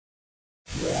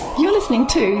listening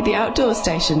to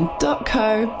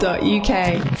theoutdoorstation.co.uk.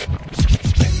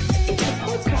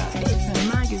 It's a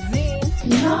magazine.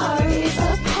 No, it's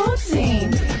a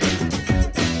podzine.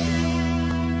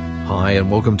 Hi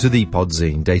and welcome to the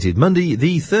Podzine, dated Monday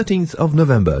the 13th of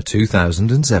November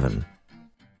 2007.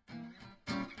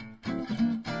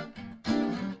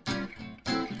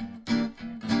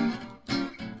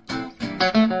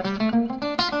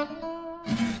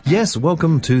 Yes,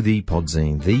 welcome to the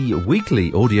Podzine, the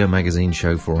weekly audio magazine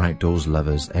show for outdoors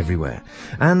lovers everywhere.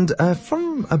 And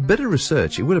from a bit of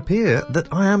research, it would appear that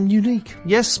I am unique.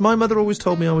 Yes, my mother always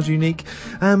told me I was unique.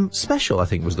 Special, I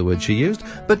think was the word she used.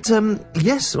 But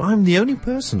yes, I'm the only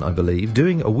person, I believe,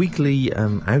 doing a weekly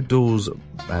outdoors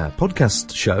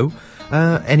podcast show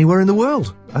anywhere in the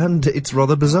world. And it's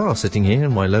rather bizarre sitting here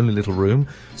in my lonely little room,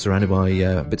 surrounded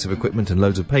by bits of equipment and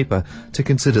loads of paper, to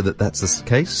consider that that's the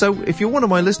case. So if you're one of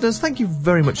my listeners, thank you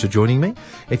very much for joining me.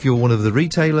 If you're one of the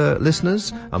retailer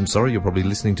listeners, I'm sorry, you're probably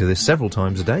listening to this several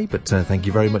times a day, but thank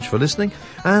you very much for listening.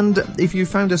 And if you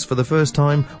found us for the first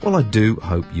time, well, I do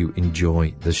hope you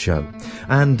enjoy the show.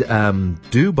 And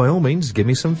do, by all means, give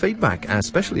me some feedback,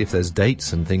 especially if there's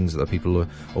dates and things that people are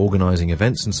organising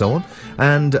events and so on.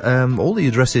 And all the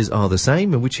addresses are the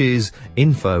same, which is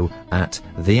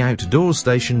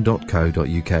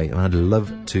info@theoutdoorstation.co.uk, and I'd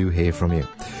love to hear from you.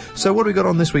 So what have we got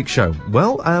on this week's show?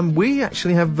 Well, we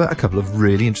actually have a couple of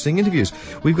really interesting interviews.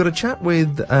 We've got a chat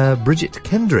with Bridget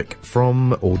Kendrick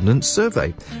from Ordnance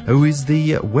Survey, who is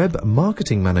the web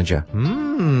marketing manager.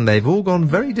 They've all gone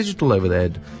very digital over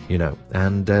there, you know,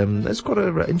 and there's quite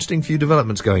an interesting few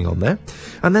developments going on there.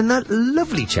 And then that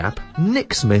lovely chap,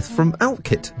 Nick Smith from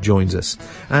Alkit, joins us,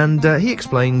 and he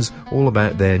explains all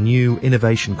about their new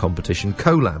innovation competition,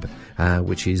 Collab,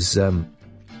 which is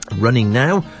running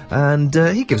now, and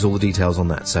he gives all the details on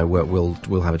that, so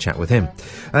we'll have a chat with him.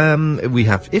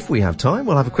 If we have time,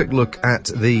 we'll have a quick look at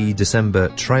the December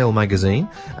Trail magazine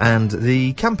and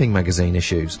the camping magazine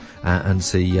issues, and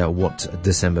see what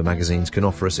December magazines can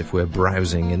offer us if we're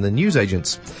browsing in the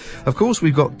newsagents. Of course,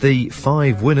 we've got the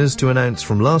 5 winners to announce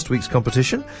from last week's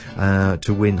competition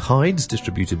to win hides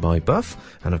distributed by Buff,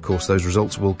 and of course those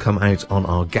results will come out on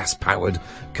our gas-powered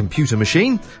computer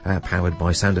machine, powered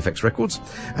by Sound Effects Records.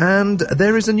 And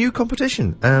there is a new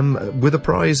competition with a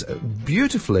prize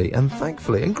beautifully and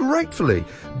thankfully and gratefully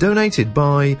donated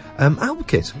by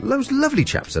Alkit. Those lovely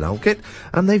chaps at Alkit.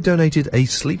 And they've donated a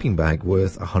sleeping bag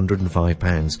worth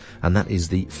 £105. And that is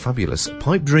the fabulous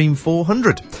Pipe Dream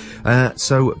 400.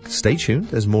 So stay tuned.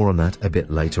 There's more on that a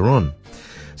bit later on.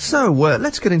 So,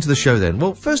 let's get into the show then.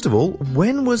 Well, first of all,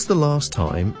 when was the last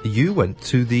time you went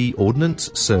to the Ordnance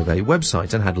Survey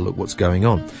website and had a look what's going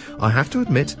on? I have to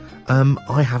admit,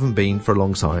 I haven't been for a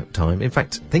long time. In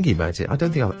fact, thinking about it, I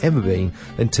don't think I've ever been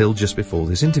until just before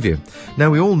this interview. Now,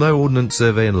 we all know Ordnance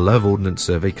Survey and love Ordnance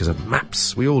Survey because of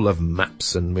maps. We all love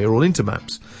maps and we're all into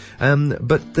maps.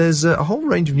 But there's a whole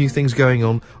range of new things going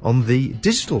on the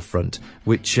digital front,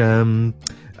 which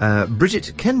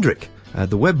Bridget Kendrick,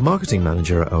 the web marketing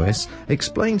manager at OS,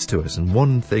 explains to us. And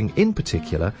one thing in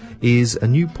particular is a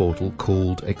new portal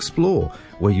called Explore,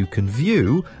 where you can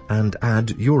view and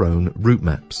add your own route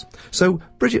maps. So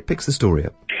Bridget picks the story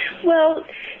up. Well,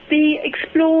 the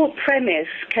Explore premise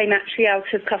came actually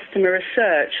out of customer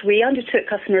research. We undertook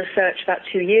customer research about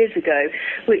 2 years ago,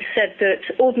 which said that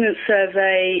Ordnance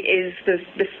Survey is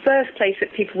the first place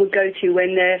that people would go to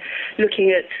when they're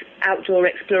looking at outdoor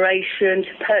exploration,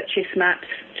 to purchase maps,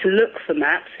 to look for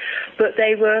maps, but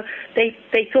they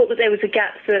thought that there was a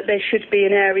gap, that there should be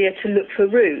an area to look for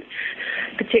routes,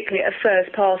 particularly at a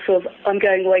first pass of, I'm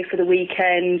going away for the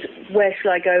weekend, where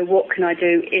should I go, what can I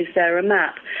do, is there a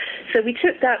map? So we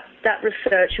took that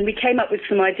research and we came up with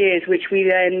some ideas which we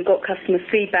then got customer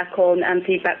feedback on and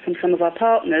feedback from some of our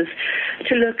partners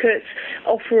to look at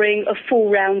offering a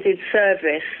full-rounded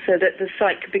service so that the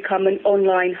site could become an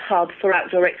online hub for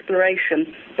outdoor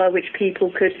exploration, by which people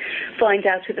could find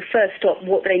out at the first stop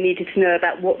what they needed to know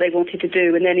about what they wanted to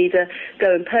do, and then either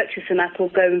go and purchase a map or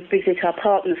go and visit our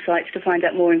partner sites to find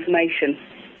out more information.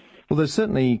 Well, there's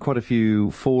certainly quite a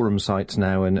few forum sites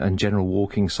now and general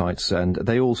walking sites, and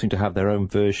they all seem to have their own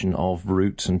version of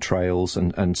routes and trails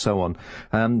and so on.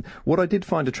 What I did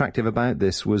find attractive about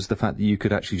this was the fact that you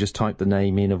could actually just type the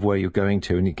name in of where you're going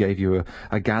to, and it gave you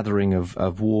a gathering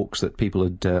of walks that people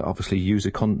had obviously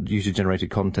user-generated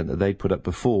content that they'd put up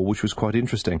before, which was quite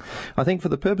interesting. I think for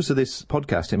the purpose of this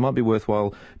podcast, it might be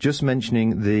worthwhile just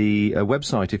mentioning the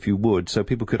website, if you would, so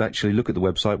people could actually look at the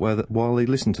website while they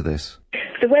listen to this.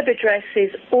 The web address is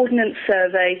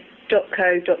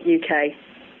ordnancesurvey.co.uk.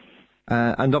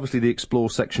 And obviously the Explore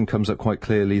section comes up quite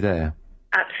clearly there.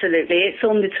 Absolutely. It's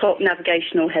on the top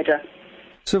navigational header.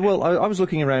 So, well, I was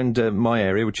looking around my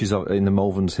area, which is in the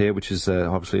Malverns here, which is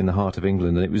obviously in the heart of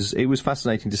England, and it was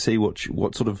fascinating to see what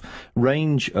sort of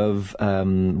range of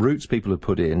routes people had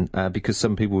put in, because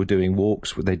some people were doing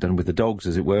walks they'd done with the dogs,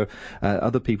 as it were.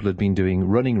 Other people had been doing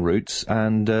running routes,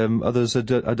 and others had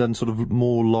done sort of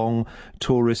more long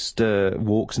tourist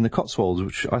walks in the Cotswolds,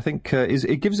 which I think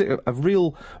it gives it a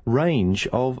real range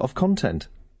of content.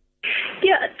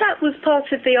 Yeah, that was part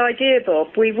of the idea,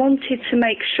 Bob. We wanted to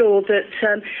make sure that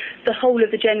the whole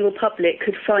of the general public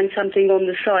could find something on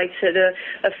the site at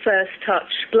a first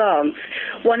touch glance.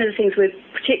 One of the things we're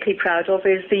particularly proud of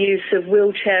is the use of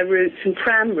wheelchair routes and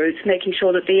pram routes, making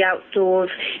sure that the outdoors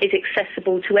is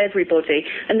accessible to everybody.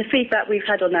 And the feedback we've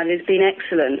had on that has been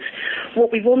excellent.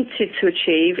 What we wanted to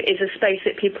achieve is a space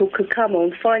that people could come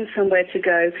on, find somewhere to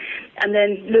go, and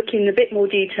then look in a bit more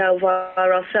detail via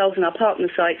ourselves and our partner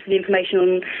sites for the information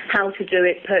on how to do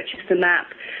it, purchase the map,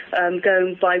 go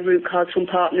and buy route cards from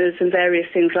partners and various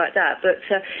things like that. But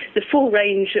the full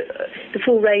range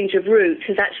of routes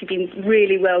has actually been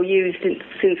really well used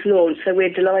since launch, so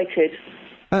we're delighted.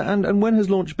 And when has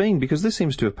launch been? Because this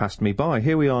seems to have passed me by.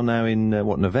 Here we are now in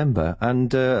November,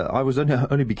 and I was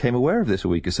only became aware of this a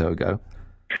week or so ago.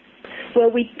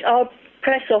 Well, our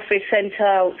press office sent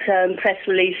out press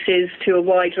releases to a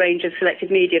wide range of selected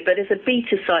media, but as a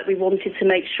beta site we wanted to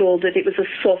make sure that it was a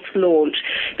soft launch,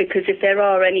 because if there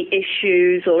are any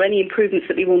issues or any improvements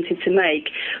that we wanted to make,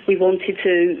 we wanted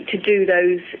to do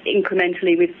those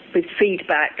incrementally with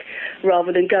feedback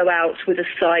rather than go out with a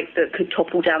site that could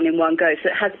topple down in one go. So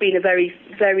it has been a very,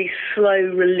 very slow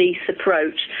release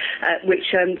approach, which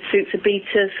suits a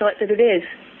beta site that it is.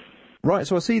 Right,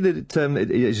 so I see that,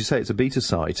 as you say, it's a beta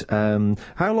site.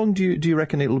 How long do you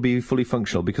reckon it'll be fully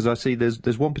functional? Because I see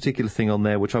there's one particular thing on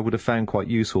there which I would have found quite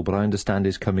useful, but I understand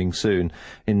is coming soon,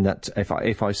 in that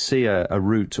if I see a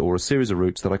route or a series of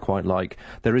routes that I quite like,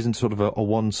 there isn't sort of a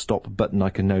one-stop button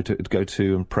I can know to go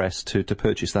to and press to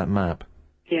purchase that map.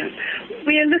 Yeah.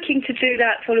 We are looking to do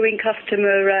that following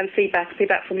customer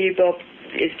feedback from you, Bob,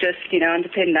 is just,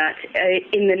 underpin that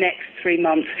in the next 3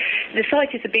 months. The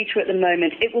site is a beta at the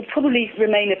moment. It will probably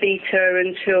remain a beta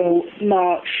until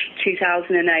March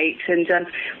 2008, and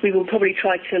we will probably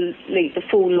try to link the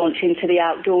full launch into the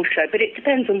outdoor show. But it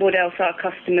depends on what else our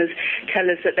customers tell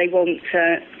us that they want,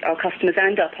 our customers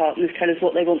and our partners tell us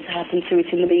what they want to happen to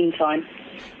it in the meantime.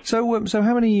 So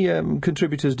how many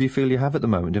contributors do you feel you have at the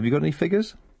moment? Have you got any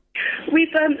figures?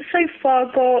 We've so far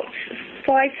got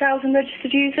 5,000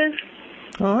 registered users.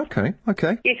 Oh, okay.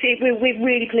 We're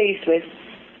really pleased with.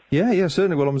 Yeah,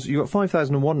 certainly. Well, you've got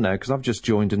 5,001 now, because I've just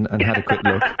joined and had a quick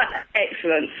look.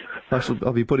 Excellent.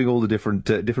 I'll be putting all the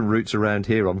different routes around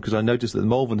here on, because I noticed that the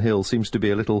Malvern Hill seems to be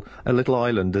a little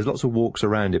island. There's lots of walks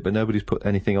around it, but nobody's put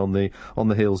anything on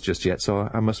the hills just yet. So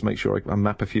I must make sure I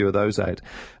map a few of those out.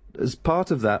 As part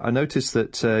of that, I noticed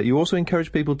that you also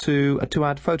encourage people to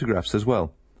add photographs as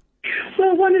well.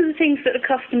 Well, one of the things that the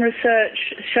customer research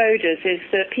showed us is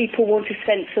that people want a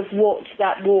sense of what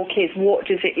that walk is, what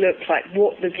does it look like,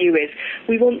 what the view is.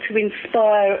 We want to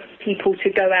inspire people to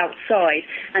go outside,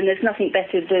 and there's nothing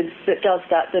better that does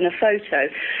that than a photo.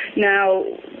 Now,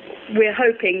 we're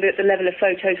hoping that the level of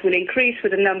photos will increase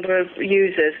with a number of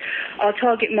users. Our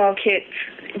target market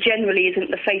generally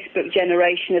isn't the Facebook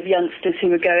generation of youngsters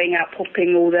who are going out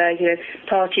popping all their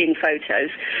partying photos.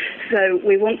 So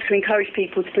we want to encourage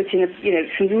people to put in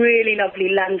some really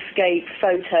lovely landscape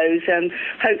photos.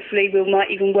 Hopefully we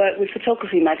might even work with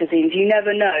photography magazines. You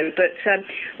never know, but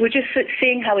we're just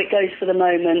seeing how it goes for the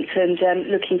moment and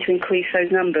looking to increase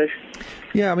those numbers.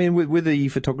 Yeah, I mean, with the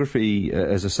photography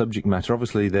as a subject matter,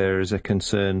 obviously there is a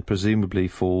concern, presumably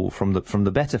from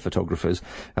the better photographers,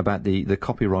 about the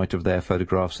copyright of their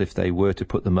photographs if they were to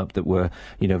put them up that were,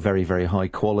 very, very high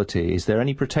quality. Is there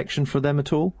any protection for them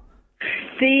at all?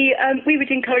 We would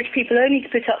encourage people only to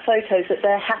put up photos that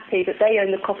they're happy that they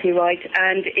own the copyright,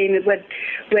 and in the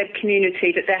web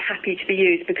community that they're happy to be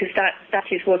used, because that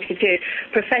is what it is.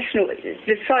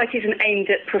 The site isn't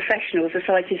aimed at professionals. The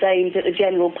site is aimed at the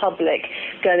general public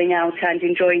going out and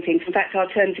enjoying things. In fact, our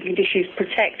terms and conditions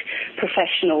protect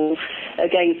professionals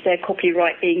against their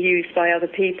copyright being used by other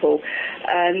people.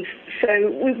 And so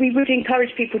we would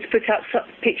encourage people to put up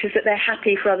pictures that they're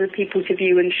happy for other people to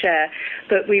view and share.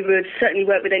 But we would certainly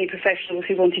work with any professionals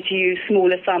who wanted to use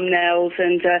smaller thumbnails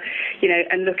and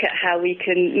look at how we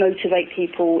can motivate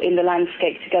people in the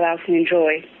landscape to go out and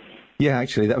enjoy. Yeah,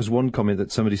 actually, that was one comment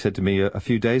that somebody said to me a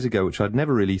few days ago, which I'd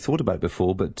never really thought about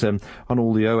before, but on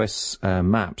all the OS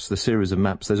maps, the series of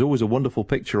maps, there's always a wonderful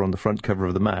picture on the front cover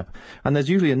of the map, and there's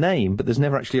usually a name, but there's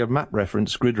never actually a map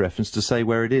reference, grid reference, to say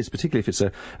where it is, particularly if it's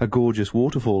a gorgeous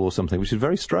waterfall or something, which is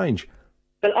very strange.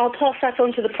 Well, I'll pass that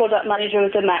on to the product manager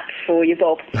of the Macs for you,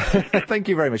 Bob. Thank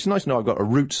you very much. It's nice to know I've got a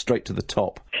route straight to the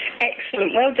top.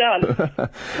 Excellent, well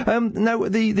done. Now,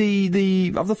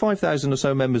 the of the 5,000 or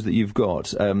so members that you've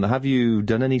got, have you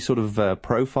done any sort of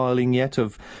profiling yet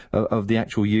of the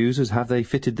actual users? Have they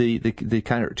fitted the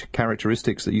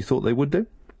characteristics that you thought they would do?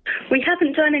 We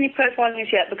haven't done any profiling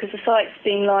as yet because the site's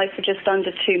been live for just under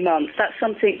 2 months. That's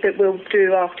something that we'll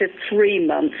do after 3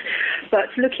 months. But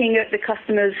looking at the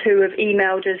customers who have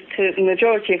emailed us, to the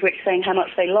majority of which saying how much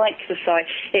they like the site,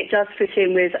 it does fit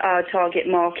in with our target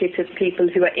market of people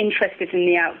who are interested in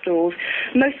the outdoors,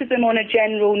 most of them on a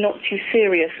general, not too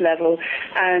serious level,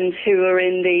 and who are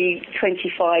in the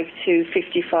 25 to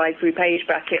 55 group age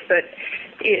bracket. But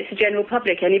it's a general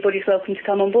public. Anybody's welcome to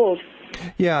come on board.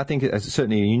 Yeah, I think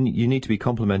certainly you need to be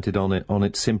complimented on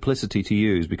its simplicity to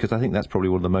use, because I think that's probably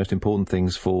one of the most important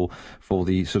things for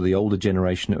the sort of the older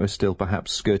generation who are still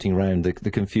perhaps skirting around the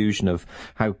confusion of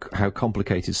how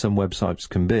complicated some websites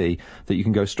can be. That you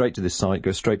can go straight to this site,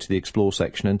 go straight to the Explore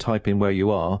section, and type in where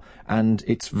you are, and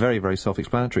it's very, very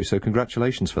self-explanatory. So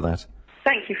congratulations for that.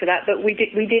 Thank you for that, but we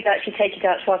did actually take it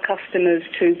out to our customers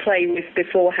to play with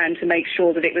beforehand to make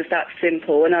sure that it was that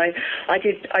simple, and I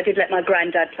did let my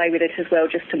granddad play with it as well,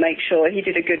 just to make sure. He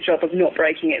did a good job of not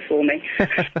breaking it for me.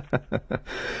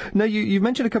 Now, you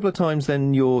mentioned a couple of times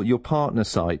then your partner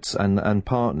sites and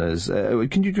partners.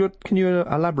 Can you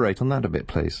elaborate on that a bit,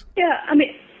 please? Yeah, I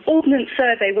mean, Ordnance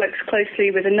Survey works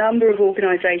closely with a number of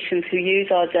organisations who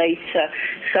use our data,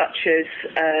 such as,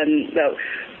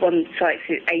 one site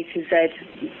is A to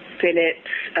Z,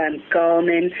 Philips,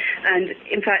 Garmin, and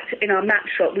in fact in our map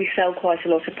shop we sell quite a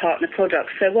lot of partner products.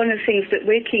 So one of the things that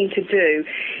we're keen to do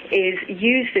is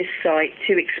use this site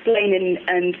to explain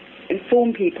and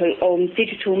inform people on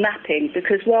digital mapping,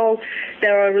 because while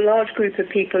there are a large group of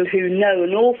people who know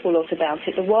an awful lot about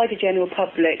it, the wider general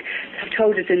public have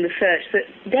told us in research that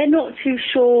they're not too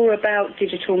sure about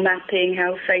digital mapping,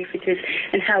 how safe it is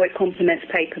and how it complements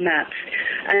paper maps.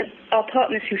 And our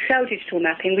partners who sell digital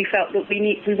mapping, we felt that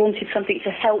we wanted something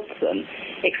to help them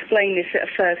explain this at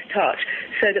a first touch,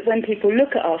 so that when people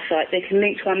look at our site they can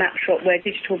link to our map shop where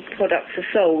digital products are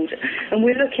sold. And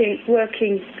we're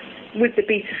working with the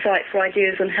beta site for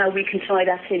ideas on how we can tie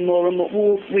that in more and what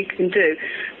more we can do,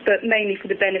 but mainly for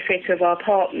the benefit of our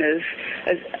partners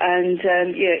and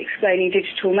explaining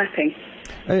digital mapping.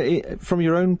 From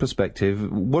your own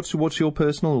perspective, what's your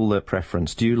personal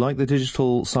preference? Do you like the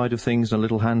digital side of things, a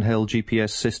little handheld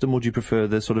GPS system, or do you prefer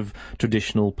the sort of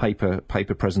traditional paper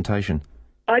presentation?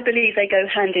 I believe they go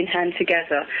hand in hand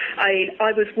together.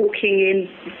 I was walking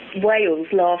in Wales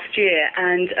last year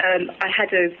and I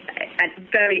had a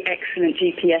very excellent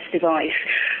GPS device,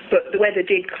 but the weather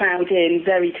did cloud in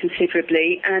very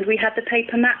considerably and we had the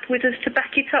paper map with us to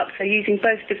back it up. So using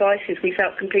both devices we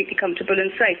felt completely comfortable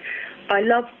and safe. I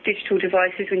love digital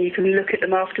devices when you can look at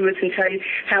them afterwards and tell you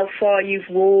how far you've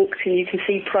walked and you can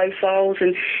see profiles,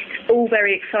 and it's all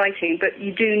very exciting, but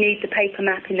you do need the paper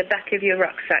map in the back of your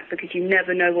rucksack because you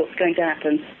never know what's going to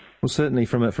happen. Well, certainly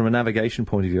from a navigation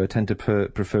point of view, I tend to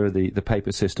prefer the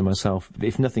paper system myself.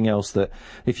 If nothing else, that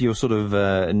if you're sort of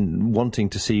wanting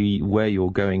to see where you're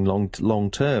going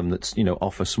long term, that's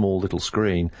off a small little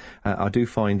screen. I do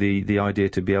find the idea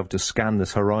to be able to scan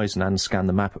this horizon and scan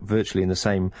the map virtually in the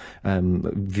same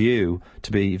view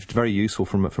to be very useful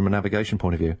from a navigation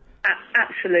point of view.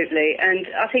 Absolutely, and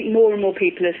I think more and more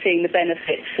people are seeing the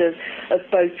benefits of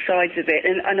both sides of it,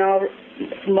 and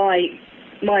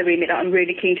my remit that I'm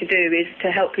really keen to do is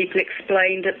to help people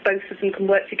explain that both of them can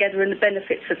work together and the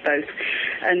benefits of both.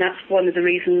 And that's one of the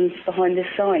reasons behind this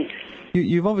site.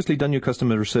 You've obviously done your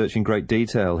customer research in great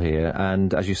detail here,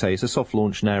 and as you say, it's a soft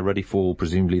launch now, ready for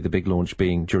presumably the big launch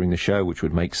being during the show, which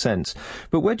would make sense.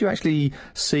 But where do you actually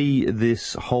see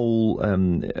this whole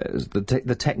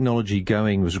the technology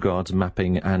going with regards to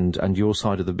mapping and your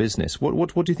side of the business?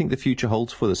 What do you think the future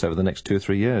holds for this over the next 2 or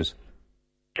 3 years?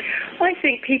 I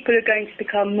think people are going to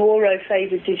become more au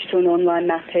fait with digital and online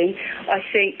mapping. I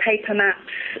think paper maps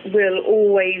will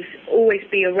always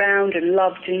be around and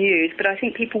loved and used, but I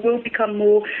think people will become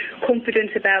more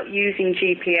confident about using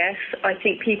GPS. I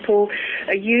think people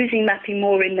are using mapping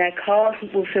more in their cars,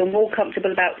 will feel more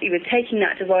comfortable about either taking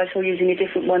that device or using a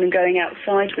different one and going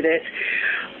outside with it.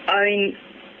 I mean,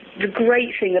 the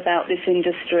great thing about this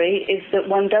industry is that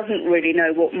one doesn't really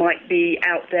know what might be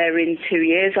out there in 2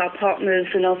 years. Our partners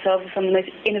and ourselves are some of the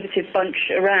most innovative bunch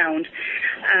around,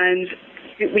 and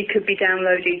we could be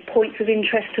downloading points of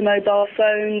interest to mobile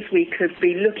phones, we could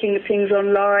be looking at things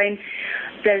online.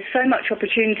 There's so much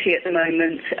opportunity at the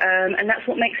moment, and that's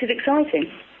what makes it exciting.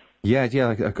 Yeah,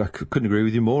 I couldn't agree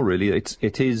with you more. Really,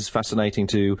 it is fascinating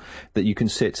that you can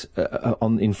sit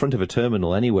in front of a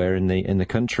terminal anywhere in the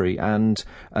country and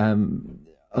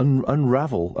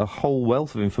unravel a whole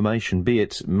wealth of information, be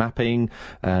it mapping,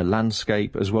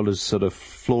 landscape, as well as sort of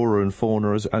flora and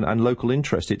fauna and local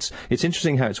interest. It's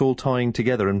interesting how it's all tying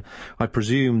together, and I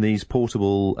presume these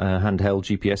portable handheld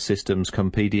GPS systems,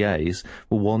 come PDAs,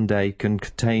 will one day can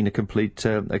contain a complete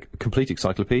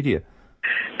encyclopedia.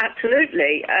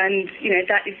 Absolutely, and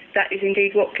that is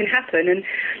indeed what can happen. And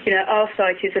our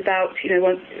site is about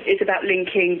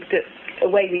linking that a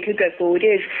way we could go forward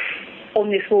is, on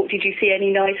this walk, did you see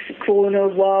any nice fauna,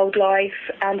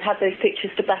 wildlife, and have those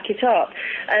pictures to back it up?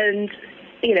 And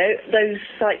those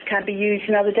sites can be used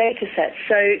in other data sets.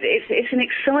 So it's an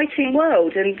exciting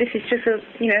world, and this is just the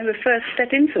first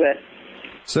step into it.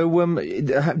 So,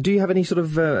 do you have any sort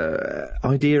of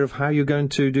idea of how you're going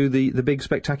to do the big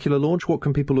spectacular launch? What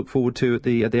can people look forward to at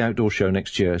the outdoor show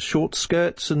next year? Short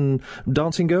skirts and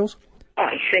dancing girls?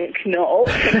 I think not.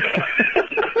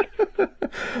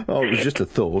 Oh, it was just a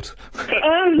thought.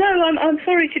 Oh no, I'm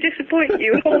sorry to disappoint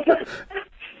you.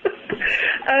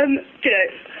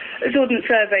 As Ordnance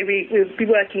Survey, we'll be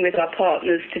working with our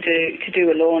partners to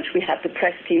do a launch. We have the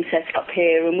press team set up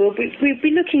here, and we'll be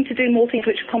looking to do more things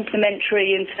which are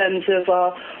complementary in terms of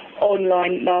our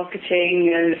online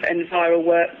marketing and viral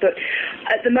work. But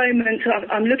at the moment,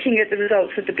 I'm looking at the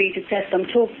results of the beta test. I'll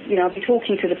be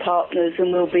talking to the partners,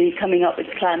 and we'll be coming up with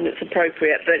a plan that's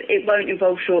appropriate. But it won't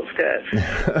involve short skirts.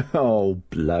 Oh,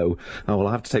 blow! Oh, well,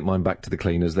 I'll have to take mine back to the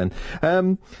cleaners then.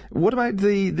 What about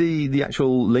the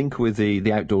actual link with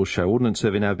the outdoor show? Ordnance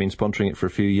Survey now have been sponsoring it for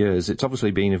a few years. It's obviously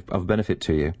been of benefit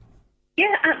to you.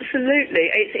 Yeah,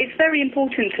 absolutely. It's very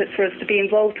important for us to be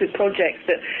involved with projects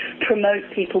that promote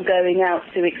people going out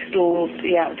to explore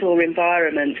the outdoor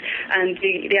environment, and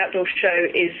the outdoor show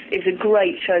is a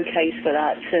great showcase for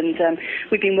that. And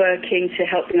we've been working to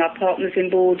help bring our partners on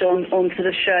board onto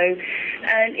the show,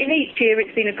 and in each year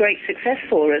it's been a great success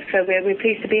for us. So we're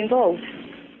pleased to be involved.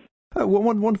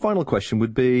 One final question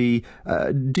would be,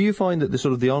 do you find that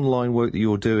the online work that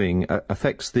you're doing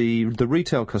affects the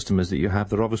retail customers that you have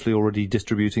that are obviously already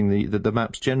distributing the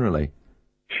maps generally?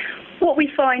 What we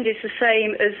find is the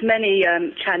same as many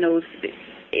channels.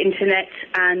 Internet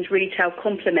and retail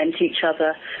complement each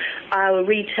other. Our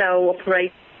retail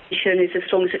operation is as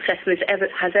strong and successful as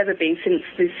has ever been since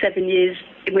the 7 years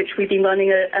in which we've been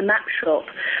running a map shop.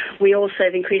 We also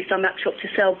have increased our map shop to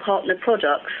sell partner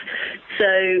products. So,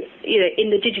 in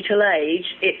the digital age,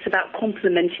 it's about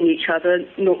complementing each other,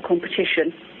 not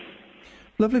competition.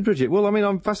 Lovely, Bridget. Well, I mean,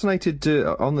 I'm fascinated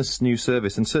on this new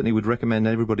service, and certainly would recommend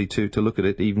everybody to look at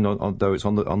it, even though it's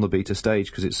on the beta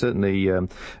stage, because it's certainly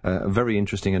very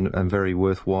interesting and very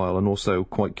worthwhile, and also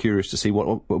quite curious to see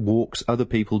what walks other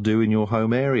people do in your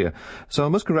home area. So I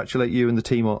must congratulate you and the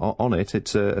team on it.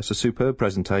 It's a superb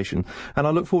presentation, and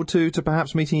I look forward to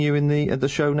perhaps meeting you at the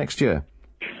show next year.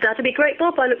 That'd be great,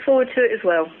 Bob. I look forward to it as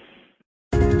well.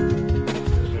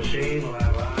 This machine will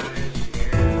have eyes,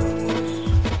 ears.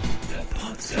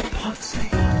 The Podzine.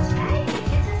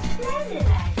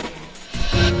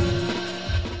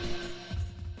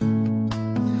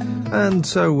 And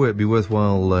so it'd be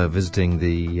worthwhile visiting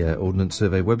the Ordnance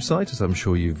Survey website, as I'm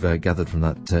sure you've gathered from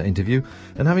that interview,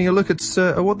 and having a look at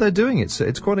what they're doing.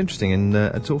 It's quite interesting, and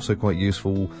it's also quite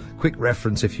useful, quick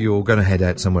reference if you're going to head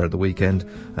out somewhere at the weekend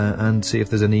and see if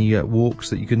there's any walks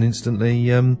that you can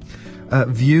instantly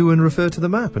view and refer to the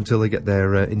map until they get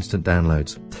their instant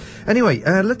downloads. Anyway,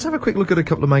 let's have a quick look at a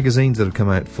couple of magazines that have come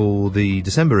out for the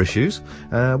December issues.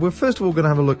 We're first of all going to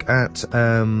have a look at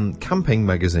Camping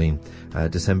magazine,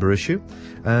 December issue.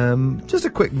 Just a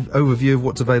quick overview of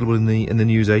what's available in the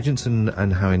news agents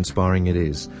and how inspiring it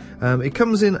is. It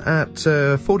comes in at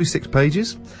 46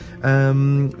 pages.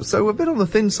 So a bit on the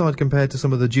thin side compared to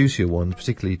some of the juicier ones,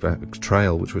 particularly for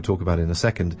Trail, which we'll talk about in a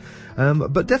second.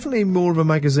 But definitely more of a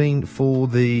magazine for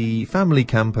the family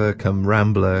camper come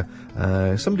rambler,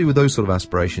 somebody with those sort of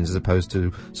aspirations as opposed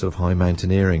to sort of high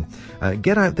mountaineering.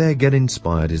 Get out there, get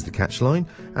inspired is the catchline,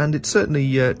 and it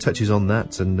certainly touches on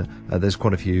that, and there's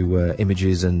quite a few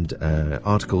images and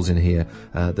articles in here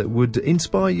that would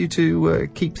inspire you to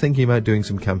keep thinking about doing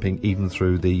some camping even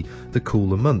through the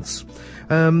cooler months.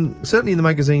 certainly in the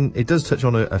magazine, it does touch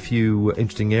on a few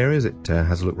interesting areas. It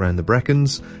has a look around the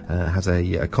Brecons, has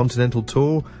a continental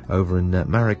tour over in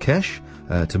Marrakesh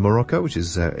to Morocco, which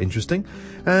is interesting.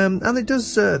 And it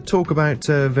does talk about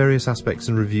various aspects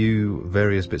and review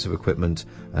various bits of equipment,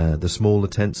 the smaller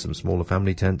tents, some smaller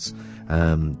family tents,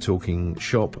 talking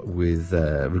shop with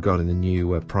regarding the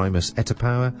new Primus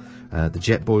Etapower, the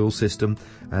jet boil system,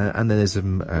 and then there's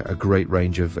a great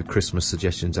range of Christmas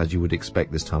suggestions, as you would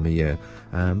expect this time of year.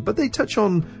 But they touch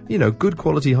on, good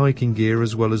quality hiking gear,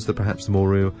 as well as perhaps the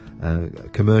more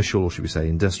commercial, or should we say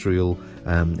industrial,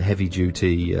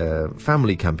 heavy-duty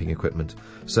family camping equipment.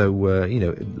 So,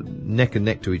 neck and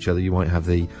neck to each other, you might have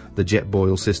the jet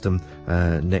boil system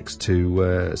next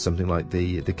to something like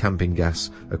the camping gas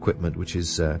equipment, which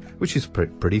is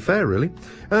pretty fair, really.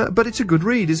 But it's a good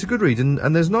read.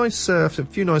 And there's a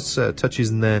few nice touches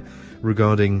in there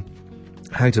regarding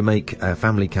how to make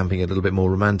family camping a little bit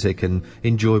more romantic and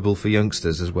enjoyable for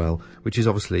youngsters as well, which is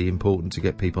obviously important to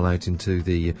get people out into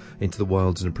the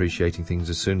wilds and appreciating things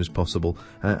as soon as possible,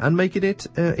 and making it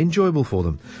enjoyable for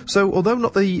them. So, although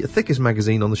not the thickest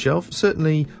magazine on the shelf,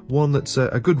 certainly one that's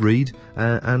a good read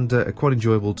and quite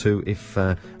enjoyable too if,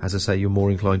 as I say, you're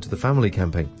more inclined to the family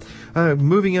camping.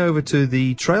 Moving over to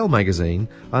the Trail magazine,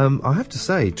 I have to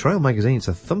say, Trail magazine, it's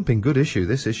a thumping good issue,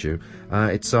 this issue.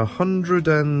 It's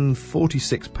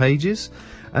 146 pages,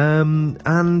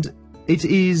 and it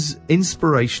is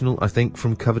inspirational, I think,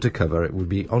 from cover to cover. It would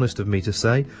be honest of me to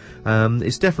say.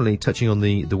 It's definitely touching on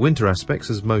the winter aspects,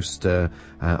 as most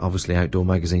obviously outdoor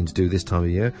magazines do this time of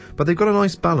year, but they've got a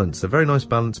very nice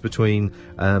balance between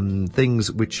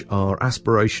things which are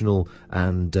aspirational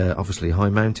and obviously high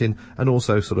mountain, and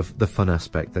also sort of the fun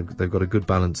aspect. They've got a good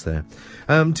balance there.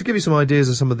 To give you some ideas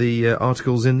of some of the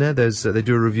articles in there, they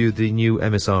do a review of the new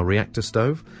MSR reactor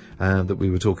stove that we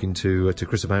were talking to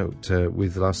Chris about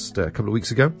with last couple of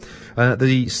weeks ago.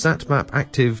 The SatMap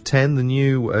Active 10, the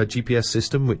new GPS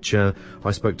system, which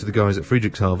I spoke to the guys at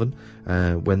Friedrichshafen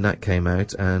when that came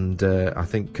out, and I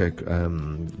think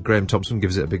Graham Thompson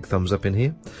gives it a big thumbs up in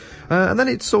here. And then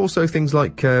it's also things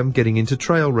like getting into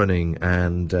trail running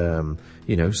and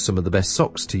some of the best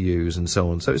socks to use and so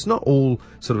on. So it's not all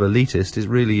sort of elitist, it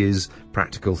really is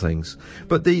practical things.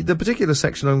 But the particular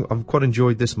section I've quite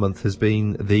enjoyed this month has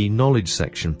been the knowledge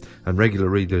section, and regular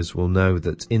readers will know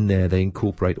that in there they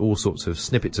incorporate all sorts of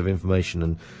snippets of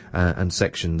information and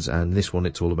sections, and this one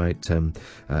it's all about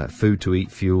food to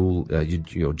eat, fuel,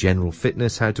 your general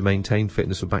fitness, how to maintain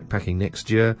fitness for backpacking next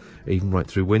year, even right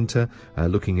through winter,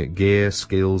 looking at gear,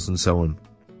 skills and so on.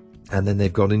 And then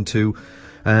they've got into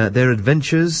their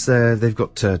adventures. They've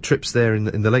got trips there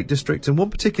in the Lake District, and one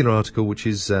particular article which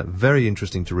is very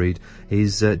interesting to read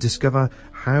is discover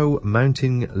how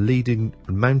mountain leader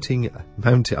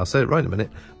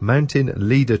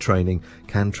training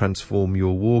can transform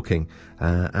your walking.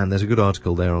 And there's a good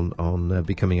article there on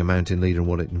becoming a mountain leader and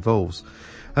what it involves.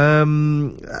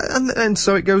 And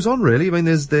so it goes on, really. I mean,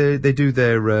 they do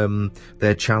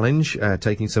their challenge,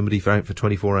 taking somebody out for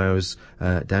 24 hours,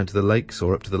 down to the lakes,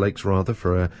 or up to the lakes rather,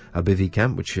 for a bivvy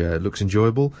camp, which, looks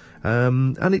enjoyable.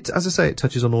 And it, as I say, it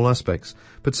touches on all aspects,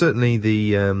 but certainly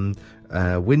the,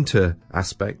 winter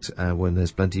aspect, when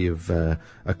there's plenty of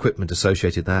equipment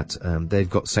associated with that, they've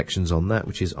got sections on that,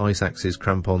 which is ice axes,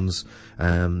 crampons.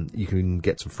 You can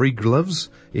get some free gloves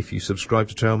if you subscribe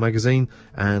to Trail magazine,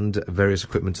 and various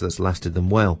equipment that's lasted them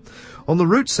well. On the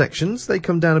route sections, they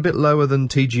come down a bit lower than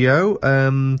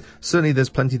TGO. Certainly there's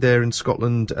plenty there in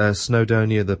Scotland,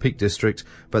 Snowdonia, the Peak District,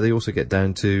 but they also get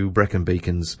down to Brecon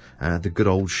Beacons, the good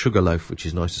old Sugarloaf, which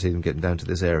is nice to see them getting down to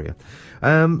this area.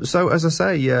 So as I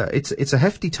say, it's a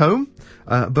hefty tome,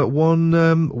 but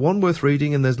one worth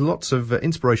reading, and there's lots of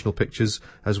inspirational pictures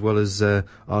as well as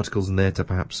articles in there to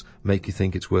perhaps make you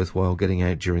think it's worthwhile getting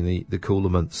out during the cooler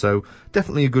months. So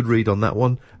definitely a good read on that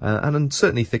one, and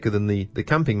certainly thicker than the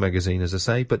camping magazine, as I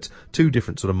say, but two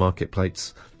different sort of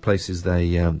places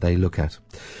they look at.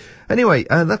 Anyway,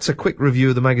 that's a quick review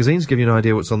of the magazines, give you an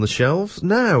idea what's on the shelves.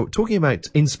 Now, talking about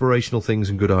inspirational things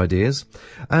and good ideas,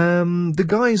 the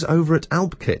guys over at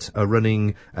AlpKit are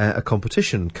running a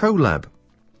competition, Collab.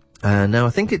 Now, I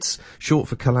think it's short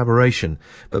for collaboration,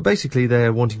 but basically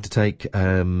they're wanting to take,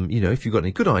 if you've got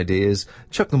any good ideas,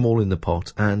 chuck them all in the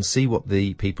pot and see what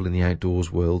the people in the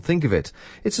outdoors world think of it.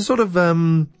 It's a sort of,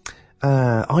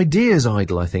 ideas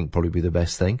idol, I think, probably be the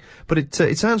best thing, but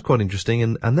it sounds quite interesting,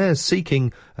 and they're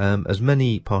seeking as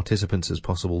many participants as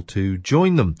possible to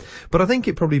join them. But I think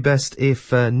it probably best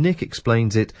if Nick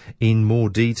explains it in more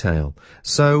detail.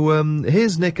 So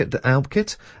here's Nick at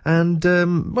AlpKit, and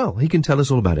he can tell us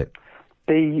all about it.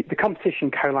 The competition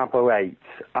Collaborate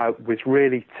was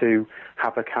really to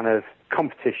have a kind of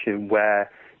competition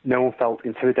where no one felt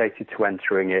intimidated to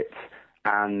entering it,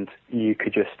 and you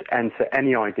could just enter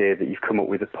any idea that you've come up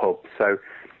with a pub. So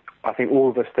I think all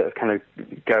of us that have kind of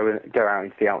go out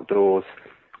into the outdoors,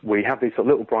 we have these sort of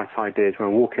little bright ideas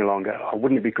when we're walking along. Go, oh,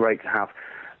 wouldn't it be great to have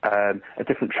a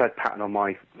different tread pattern on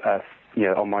my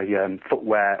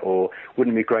footwear, or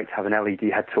wouldn't it be great to have an LED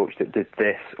head torch that did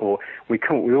this? Or we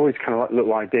always kind of like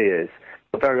little ideas,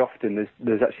 but very often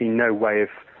there's actually no way of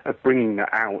bringing that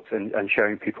out and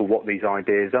showing people what these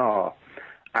ideas are.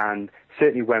 And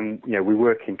certainly when we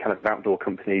work in kind of outdoor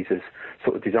companies as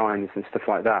sort of designers and stuff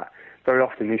like that, very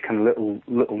often these kind of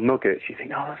little nuggets, you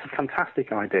think, oh, that's a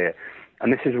fantastic idea.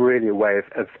 And this is really a way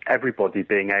of everybody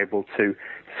being able to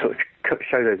sort of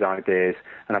show those ideas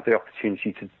and have the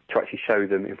opportunity to actually show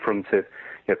them in front of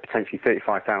potentially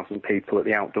 35,000 people at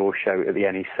the outdoor show at the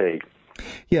NEC.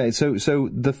 Yeah, so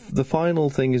the final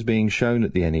thing is being shown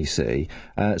at the NEC.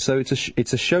 So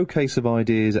it's a showcase of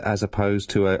ideas as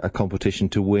opposed to a competition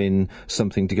to win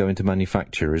something to go into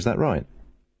manufacture. Is that right?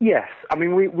 Yes, I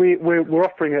mean we're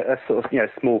offering a sort of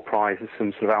small prize of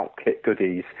some sort of out-kit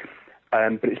goodies,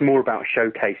 but it's more about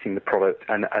showcasing the product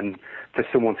and for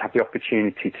someone to have the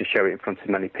opportunity to show it in front of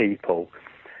many people.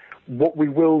 What we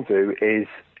will do is,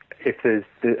 if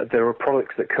there are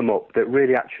products that come up that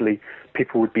really actually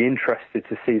people would be interested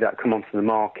to see that come onto the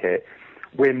market,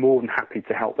 we're more than happy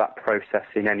to help that process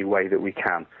in any way that we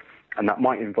can. And that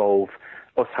might involve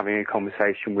us having a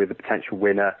conversation with a potential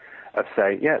winner of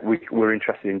saying, yeah, we're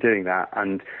interested in doing that,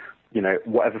 and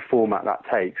whatever format that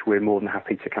takes, we're more than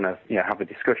happy to kind of have a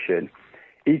discussion.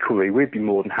 Equally, we'd be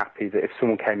more than happy that if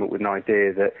someone came up with an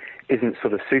idea that isn't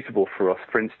sort of suitable for us,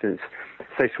 for instance,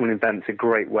 say someone invents a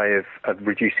great way of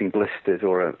reducing blisters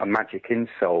or a magic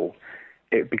insole,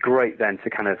 it'd be great then to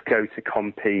kind of go to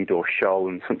Compede or Scholl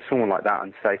and someone like that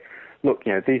and say, look,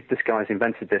 this guy's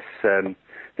invented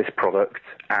this product,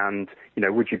 and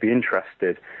would you be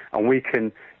interested? And we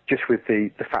can, just with the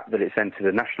fact that it's entered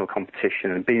a national competition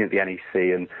and been at the NEC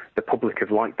and the public have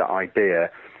liked that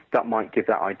idea, that might give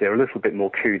that idea a little bit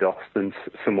more kudos than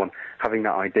someone having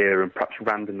that idea and perhaps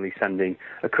randomly sending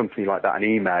a company like that an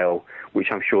email, which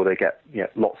I'm sure they get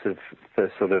lots of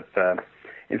the sort of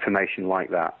information like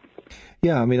that.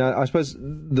 Yeah, I mean, I suppose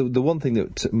the one thing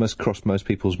that must cross most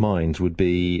people's minds would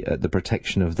be the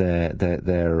protection of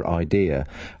their idea.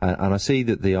 And I see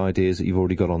that the ideas that you've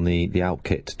already got on the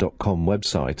outkit.com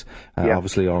website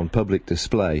obviously are on public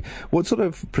display. What sort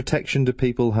of protection do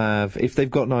people have if they've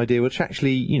got an idea which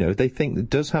actually, they think that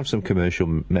does have some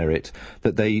commercial merit,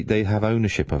 that they have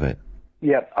ownership of it?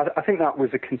 Yeah, I think that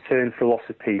was a concern for lots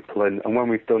of people. And when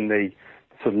we've done the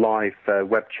sort of live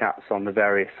web chats on the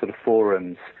various sort of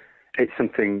forums, it's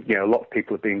something a lot of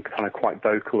people have been kind of quite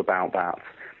vocal about that.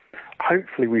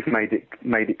 Hopefully, we've made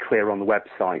it clear on the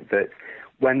website that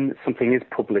when something is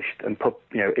published and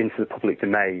into the public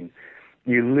domain,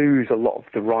 you lose a lot of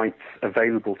the rights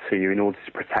available to you in order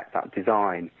to protect that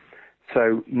design.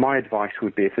 So my advice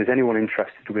would be, if there's anyone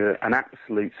interested with an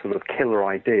absolute sort of killer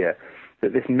idea,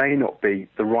 that this may not be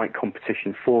the right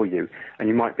competition for you, and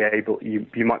you might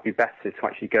be better to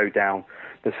actually go down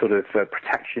the sort of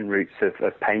protection routes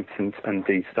of patent and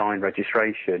design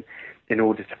registration in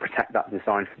order to protect that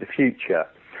design for the future.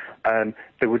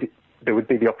 There would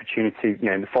be the opportunity,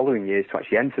 in the following years, to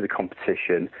actually enter the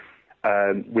competition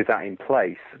with that in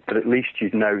place, but at least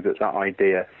you'd know that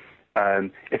idea,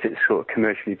 if it's sort of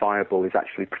commercially viable, is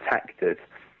actually protected.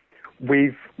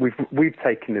 We've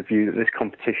taken the view that this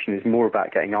competition is more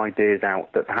about getting ideas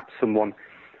out that perhaps someone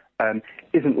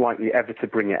isn't likely ever to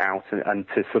bring it out and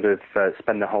to sort of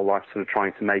spend their whole life sort of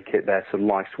trying to make it their sort of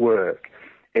life's work.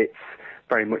 It's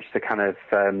very much the kind of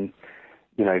sort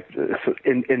of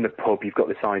in the pub you've got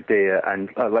this idea, and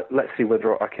let's see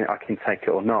whether I can take it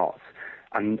or not.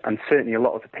 And certainly a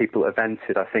lot of the people that have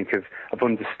entered, I think, have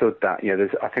understood that.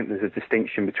 I think there's a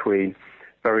distinction between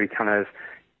very kind of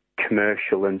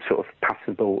commercial and sort of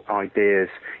patentable ideas,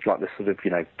 like the sort of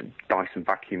Dyson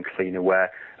vacuum cleaner,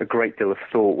 where a great deal of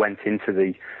thought went into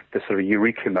the sort of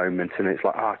eureka moment, and it's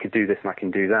like, I could do this and I can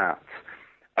do that.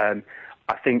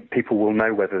 I think people will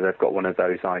know whether they've got one of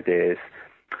those ideas.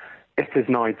 If there's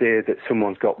an idea that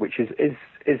someone's got which is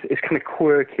kind of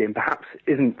quirky and perhaps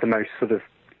isn't the most sort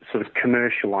of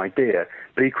commercial idea,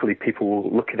 but equally people will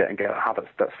look at it and go,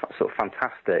 that's sort of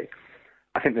fantastic,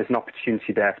 I think there's an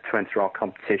opportunity there to enter our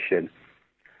competition.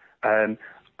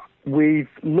 We've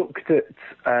looked at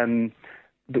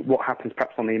what happens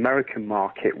perhaps on the American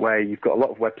market, where you've got a lot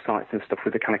of websites and stuff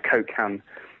with the kind of Coke can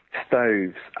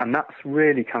stoves, and that's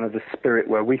really kind of the spirit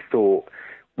where we thought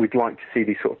we'd like to see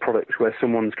these sort of products where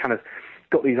someone's kind of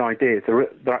got these ideas,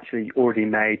 they're actually already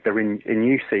made, they're in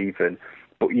use even,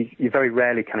 but you very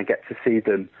rarely kind of get to see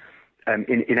them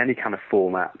in any kind of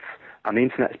format. And the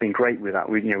internet's been great with that.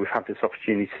 We've had this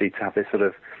opportunity to have this sort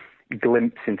of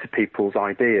glimpse into people's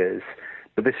ideas,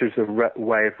 but this was a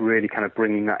way of really kind of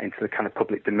bringing that into the kind of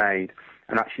public domain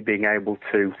and actually being able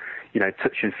to,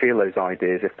 touch and feel those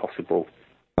ideas if possible.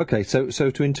 Okay, so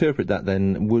to interpret that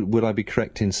then, would I be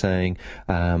correct in saying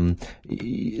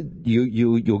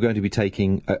you're going to be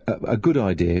taking a good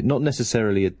idea, not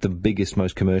necessarily the biggest,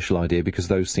 most commercial idea, because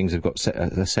those things have got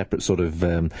a separate sort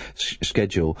of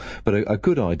schedule, but a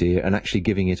good idea and actually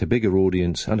giving it a bigger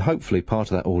audience, and hopefully part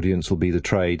of that audience will be the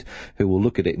trade, who will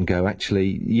look at it and go,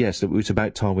 actually, yes, it's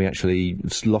about time we actually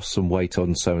lost some weight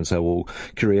on so-and-so, or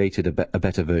created a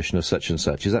better version of such and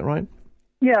such. Is that right?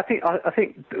 Yeah, I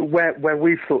think where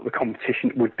we've thought the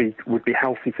competition would be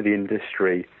healthy for the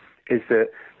industry is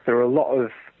that there are a lot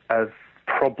of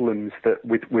problems that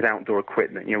with outdoor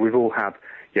equipment. We've all had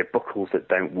buckles that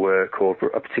don't work, or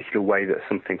a particular way that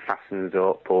something fastens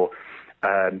up, or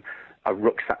a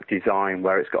rucksack design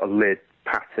where it's got a lid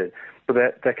pattern. But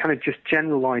they're kind of just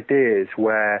general ideas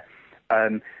where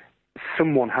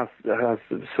someone has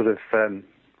sort of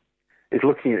is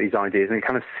looking at these ideas and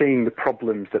kind of seeing the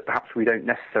problems that perhaps we don't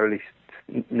necessarily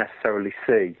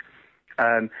see.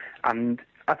 And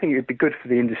I think it would be good for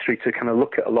the industry to kind of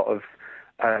look at a lot of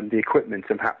the equipment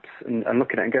and perhaps and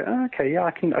look at it and go, oh, okay, yeah,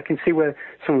 I can see where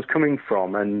someone's coming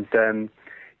from, and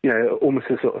almost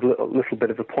a sort of little bit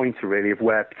of a pointer really of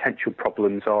where potential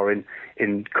problems are in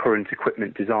current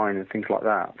equipment design and things like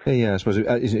that. Yeah, I suppose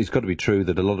it's got to be true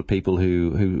that a lot of people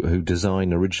who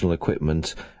design original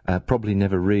equipment probably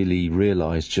never really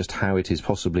realise just how it is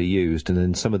possibly used, and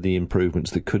then some of the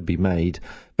improvements that could be made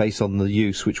based on the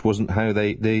use, which wasn't how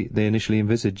they initially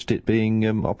envisaged it being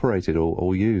operated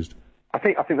or used. I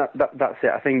think that's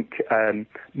it. I think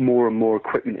more and more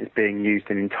equipment is being used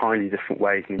in entirely different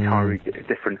ways, in entirely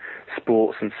different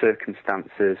sports and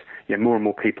circumstances. More and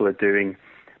more people are doing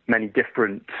many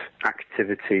different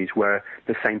activities where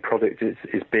the same product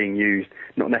is being used,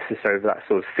 not necessarily that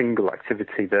sort of single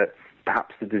activity that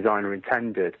perhaps the designer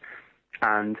intended.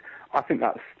 And I think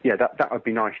that would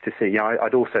be nice to see.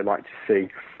 I'd also like to see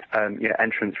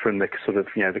entrance from the sort of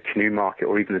the canoe market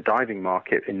or even the diving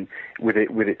market with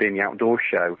it being the outdoor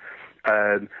show,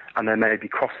 and there may be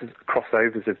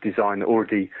crossovers of design that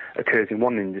already occurs in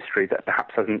one industry that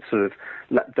perhaps hasn't sort of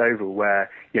leapt over, where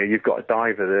you've got a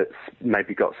diver that's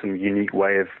maybe got some unique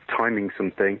way of timing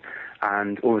something,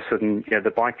 and all of a sudden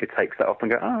the biker takes that up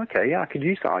and go, oh, okay, yeah, I could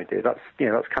use that idea. That's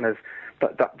kind of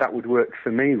that would work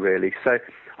for me really. So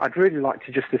I'd really like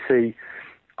to see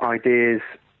ideas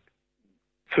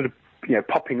sort of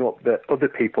popping up that other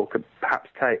people could perhaps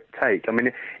take. I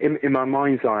mean, in my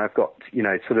mind's eye, I've got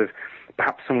sort of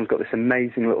perhaps someone's got this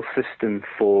amazing little system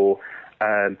for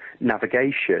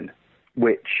navigation,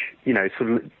 which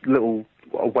sort of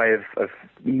a way of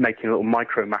making a little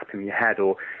micro map in your head,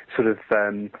 or sort of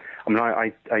I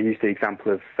use the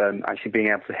example of actually being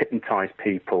able to hypnotise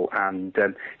people and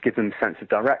give them a sense of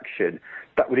direction.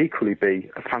 That would equally be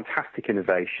a fantastic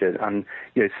innovation, and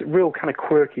it's real kind of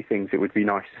quirky things it would be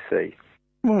nice to see.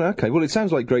 Well, okay. Well, it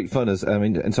sounds like great fun. It's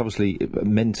obviously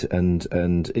meant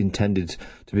and intended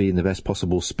to be in the best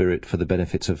possible spirit for the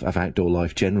benefits of outdoor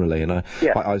life generally. And I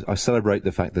celebrate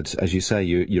the fact that, as you say,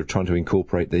 you're trying to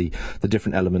incorporate the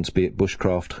different elements, be it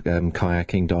bushcraft,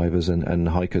 kayaking, divers, and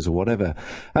hikers or whatever.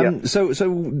 So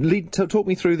talk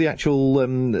me through the actual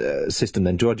system.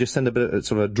 Then, do I just send a bit of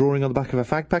sort of a drawing on the back of a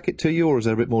fag packet to you, or is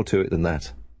there a bit more to it than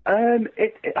that?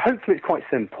 Hopefully, it's quite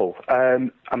simple.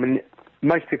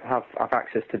 Most people have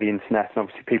access to the internet, and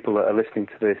obviously people that are listening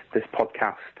to this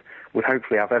podcast would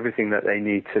hopefully have everything that they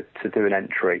need to do an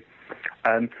entry.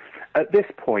 At this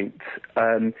point,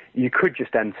 you could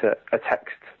just enter a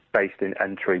text-based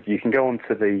entry. You can go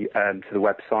onto the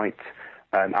website,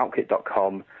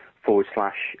 outkit.com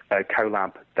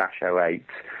 /collab-08,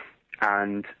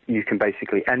 and you can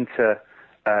basically enter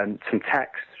some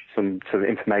text, some sort of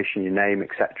information, your name,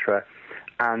 etc.,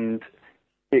 and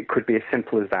it could be as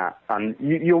simple as that, and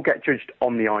you'll get judged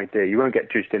on the idea. You won't get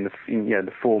judged in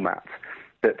the format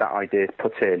that idea is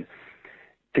put in.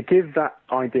 To give that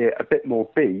idea a bit more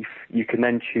beef, you can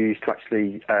then choose to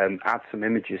actually add some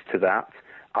images to that,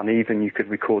 and even you could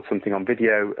record something on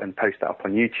video and post that up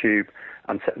on YouTube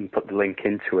and put the link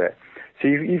into it. So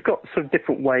you've got sort of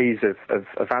different ways of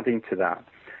adding to that.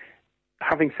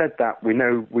 Having said that, we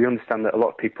understand that a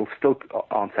lot of people still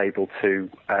aren't able to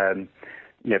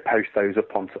post those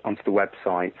up onto the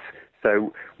website.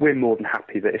 So we're more than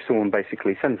happy that if someone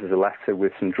basically sends us a letter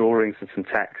with some drawings and some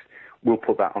text, we'll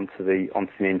put that onto the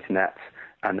internet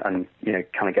and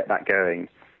kind of get that going.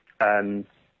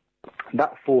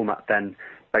 That format then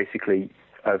basically,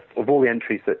 of all the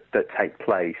entries that take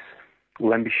place,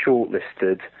 will then be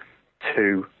shortlisted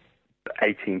to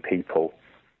 18 people.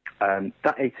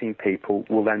 That 18 people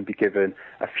will then be given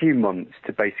a few months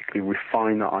to basically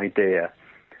refine that idea.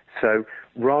 So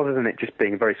rather than it just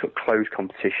being a very sort of closed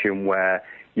competition where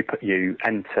you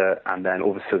enter and then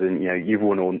all of a sudden you've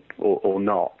won or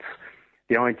not,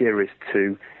 the idea is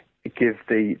to give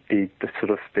the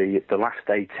last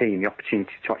 18 the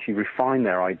opportunity to actually refine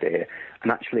their idea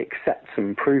and actually accept some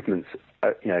improvements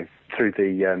through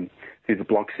the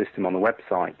blog system on the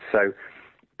website. So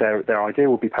their idea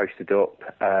will be posted up,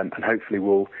 and hopefully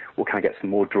we'll kind of get some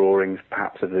more drawings,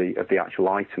 perhaps of the actual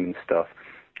item and stuff.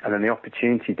 And then the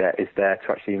opportunity there is there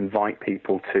to actually invite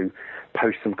people to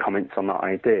post some comments on that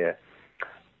idea.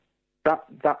 That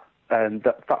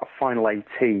final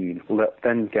 18 will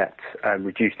then get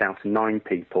reduced down to 9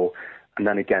 people, and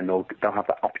then again they'll have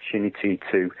that opportunity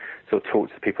to sort of talk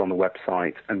to the people on the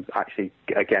website and actually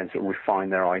again sort of refine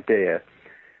their idea.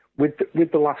 With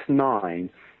the last 9.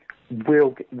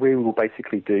 We will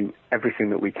basically do everything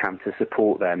that we can to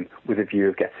support them with a view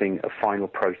of getting a final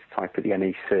prototype at the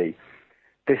NEC.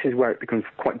 This is where it becomes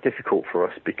quite difficult for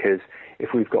us, because if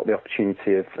we've got the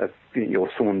opportunity of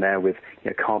someone there with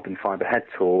carbon fibre head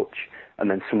torch, and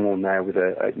then someone there with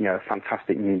a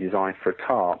fantastic new design for a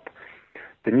tarp,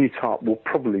 the new tarp will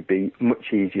probably be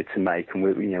much easier to make, and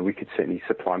we could certainly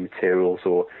supply materials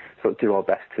or sort of do our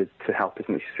best to help as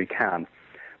much as we can.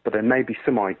 But there may be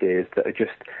some ideas that are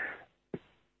just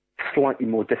slightly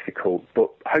more difficult, but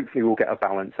hopefully we'll get a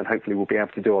balance, and hopefully we'll be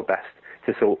able to do our best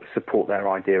to sort of support their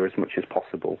idea as much as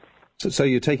possible. So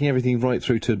you're taking everything right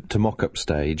through to mock-up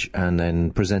stage and then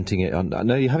presenting it on...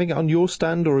 Are you having it on your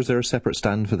stand, or is there a separate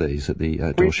stand for these at the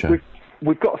outdoor show?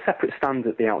 We've got a separate stand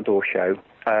at the outdoor show.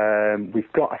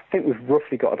 I think we've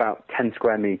roughly got about 10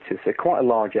 square metres, so quite a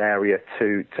large area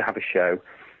to have a show.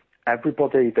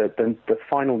 Everybody, the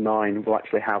final 9 will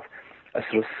actually have a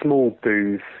sort of small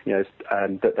booth,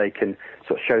 that they can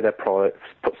sort of show their products,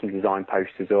 put some design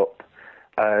posters up,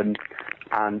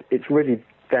 and it's really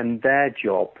then their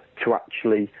job to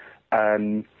actually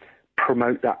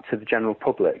promote that to the general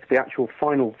public. The actual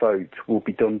final vote will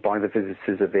be done by the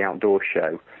visitors of the outdoor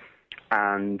show,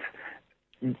 and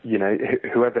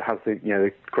whoever has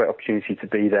the great opportunity to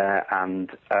be there and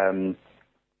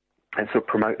sort of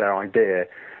promote their idea.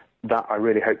 That I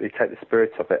really hope they take the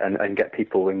spirit of it and get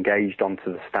people engaged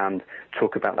onto the stand,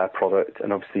 talk about their product,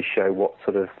 and obviously show what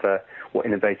sort of what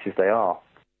innovators they are.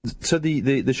 So the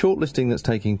shortlisting that's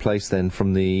taking place then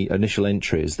from the initial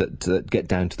entries that get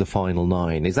down to the final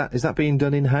 9, is that being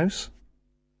done in house?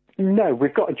 No,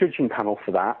 we've got a judging panel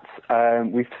for that.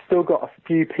 We've still got a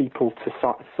few people to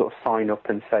sort of sign up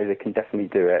and say they can definitely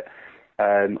do it.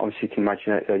 Obviously, you can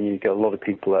imagine it. You get a lot of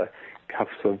people have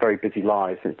sort of very busy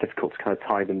lives, and it's difficult to kind of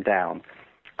tie them down.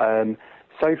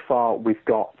 So far, we've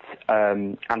got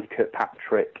Andy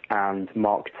Kirkpatrick and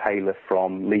Mark Taylor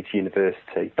from Leeds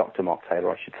University, Dr. Mark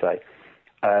Taylor, I should say.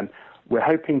 We're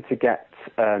hoping to get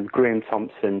Graham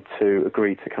Thompson to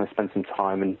agree to kind of spend some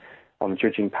time on the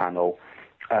judging panel.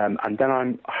 And then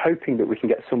I'm hoping that we can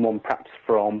get someone perhaps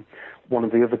from one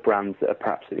of the other brands that are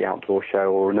perhaps at the outdoor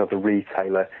show, or another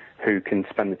retailer who can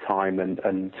spend the time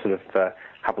and sort of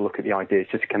have a look at the ideas,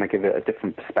 just to kind of give it a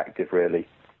different perspective, really.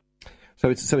 So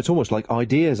it's almost like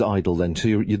ideas idle then.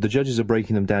 So the judges are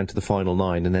breaking them down to the final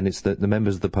 9, and then it's the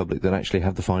members of the public that actually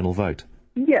have the final vote.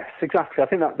 Yes, exactly. I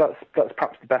think that's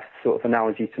perhaps the best sort of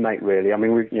analogy to make, really. I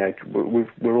mean,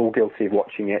 we're all guilty of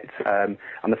watching it, and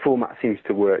the format seems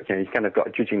to work. You've kind of got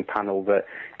a judging panel that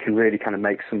can really kind of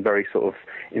make some very sort of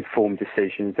informed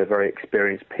decisions. They're very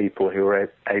experienced people who are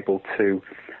able to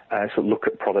sort of look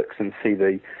at products and see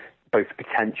both the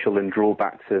potential and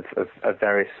drawbacks of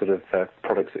various sort of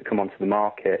products that come onto the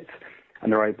market,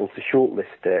 and they're able to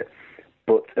shortlist it.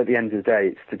 But at the end of the day,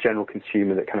 it's the general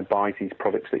consumer that kind of buys these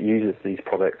products, that uses these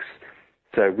products.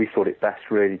 So we thought it best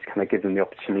really to kind of give them the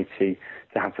opportunity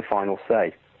to have the final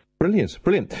say. Brilliant.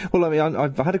 Well, I mean,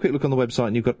 I've had a quick look on the website,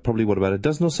 and you've got probably, about a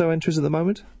dozen or so entries at the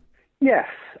moment? Yes.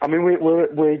 I mean, we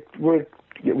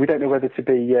don't know whether to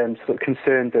be sort of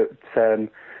concerned that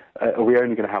are we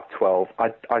only going to have 12.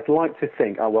 I'd like to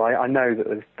think, I know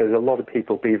that there's a lot of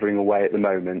people beavering away at the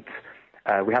moment.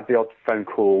 We had the odd phone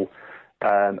call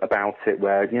about it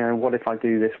where, what if I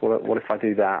do this, what if I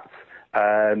do that?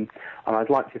 And I'd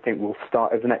like to think we'll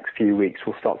start, over the next few weeks,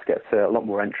 we'll start to get a lot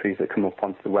more entries that come up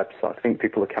onto the website. I think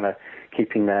people are kind of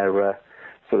keeping their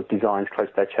sort of designs close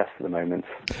to their chest at the moment.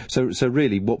 So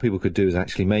really, what people could do is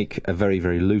actually make a very,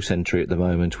 very loose entry at the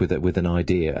moment with an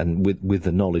idea, and with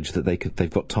the knowledge that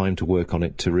they've got time to work on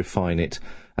it, to refine it,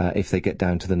 if they get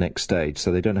down to the next stage.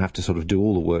 So they don't have to sort of do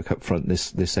all the work up front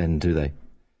this end, do they?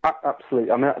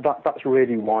 Absolutely. I mean, that's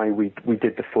really why we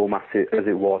did the format as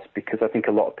it was, because I think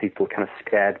a lot of people are kind of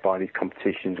scared by these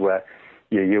competitions where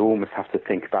you almost have to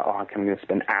think about, I'm going to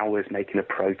spend hours making a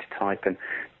prototype and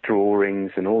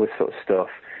drawings and all this sort of stuff.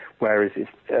 Whereas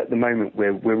at the moment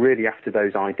we're really after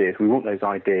those ideas. We want those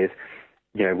ideas.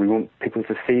 We want people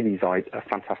to see these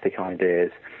fantastic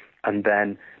ideas, and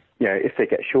then if they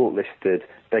get shortlisted,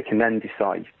 they can then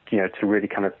decide to really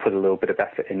kind of put a little bit of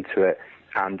effort into it.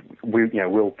 And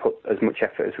we'll put as much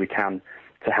effort as we can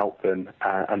to help them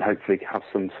and hopefully have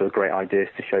some sort of great ideas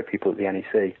to show people at the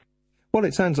NEC. Well,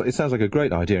 it sounds like a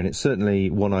great idea, and it's certainly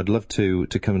one I'd love to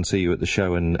come and see you at the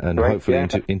show and great, hopefully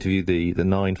interview the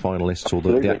 9 finalists.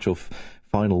 Absolutely. Or the actual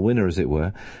final winner, as it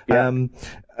were. Yeah.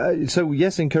 So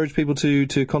yes, encourage people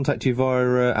to contact you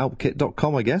via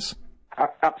alpkit.com, I guess.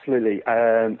 Absolutely.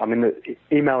 I mean, the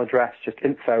email address just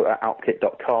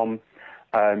info@alpkit.com.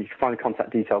 You can find the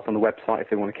contact details on the website if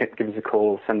they want to give us a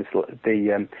call, send us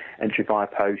the entry via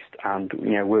post, and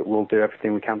we'll do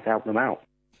everything we can to help them out.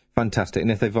 Fantastic. And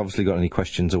if they've obviously got any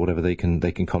questions or whatever, they can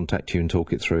contact you and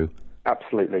talk it through.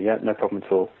 Absolutely, yeah, no problem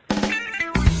at all.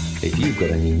 If you've got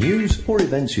any news or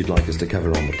events you'd like us to cover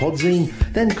on the Podzine,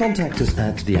 then contact us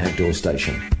at The Outdoor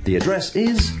Station. The address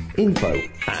is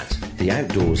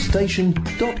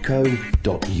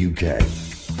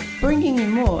info@theoutdoorstation.co.uk. Bringing you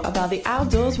more about the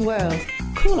outdoors world.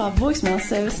 Call our voicemail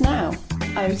service now.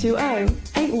 020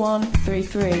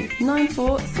 8133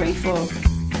 9434.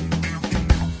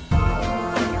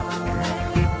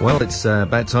 Well, it's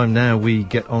about time now we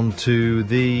get on to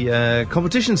the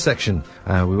competition section.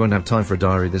 We won't have time for a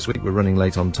diary this week. We're running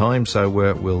late on time, so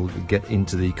we'll get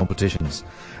into the competitions.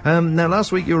 Now,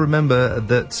 last week you'll remember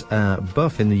that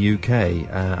Buff in the UK,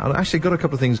 I actually got a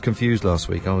couple of things confused last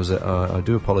week. I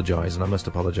do apologise, and I must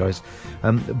apologise.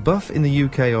 Buff in the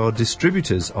UK are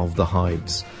distributors of the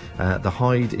hides. The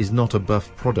hide is not a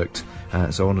Buff product,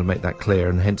 so I wanted to make that clear,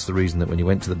 and hence the reason that when you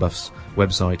went to the Buff's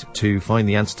website to find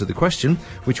the answer to the question,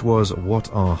 which was what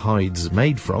are hides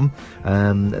made from,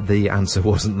 the answer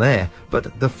wasn't there.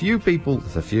 But quite a few people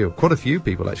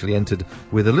actually entered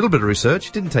with a little bit of research.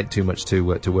 It didn't take too much to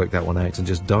work that one out and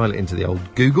just dial it into the old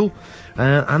Google.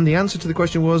 And the answer to the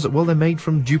question was, well, they're made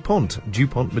from DuPont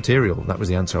material. That was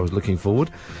the answer I was looking for.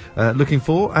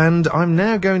 And I'm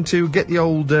now going to get the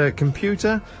old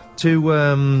computer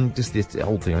to just the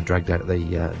old thing I dragged out of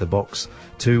the box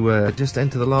to just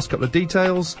enter the last couple of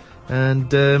details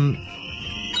and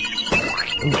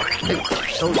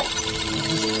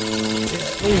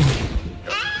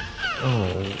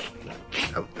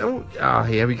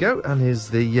here we go, and here's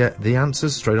the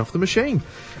answers straight off the machine.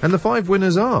 And the 5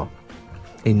 winners are,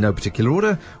 in no particular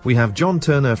order, we have John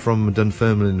Turner from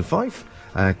Dunfermline, Fife,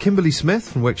 Kimberly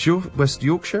Smith from West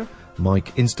Yorkshire,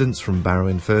 Mike Instance from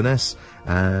Barrow-in-Furness,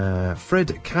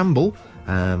 Fred Campbell.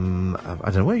 I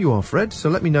don't know where you are, Fred, so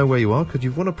let me know where you are, because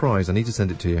you've won a prize. I need to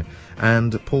send it to you.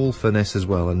 And Paul Furness as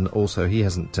well, and also he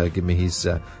hasn't given me his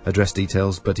address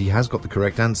details, but he has got the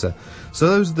correct answer. So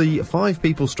those are the 5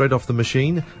 people straight off the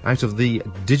machine, out of the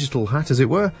digital hat, as it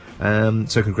were.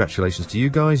 So congratulations to you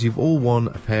guys. You've all won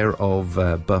a pair of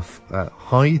Buff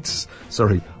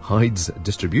hides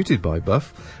distributed by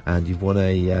Buff, and you've won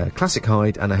a classic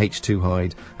hide and a H2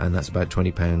 hide, and that's about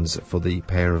 £20 for the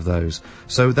pair of those.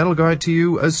 So that'll go out to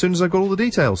you as soon as I've got all the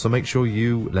details, so make sure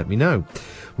you let me know.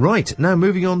 Right, now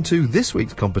moving on to this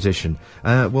week's competition.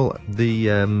 Well, the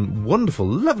wonderful,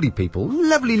 lovely people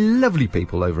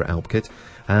over at Alpkit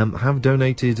have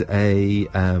donated a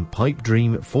Pipe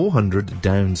Dream 400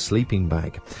 down sleeping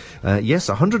bag. Yes,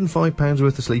 £105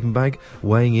 worth of sleeping bag,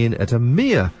 weighing in at a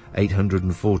mere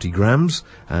 840 grams,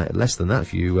 less than that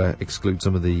if you exclude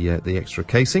some of the extra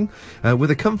casing,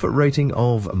 with a comfort rating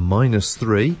of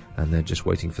 -3, and they're just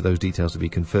waiting for those details to be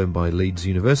confirmed by Leeds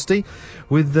University,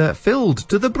 with filled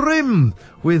to the brim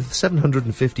with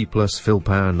 750 plus fill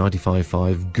power,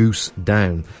 95.5 Goose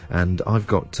down. And I've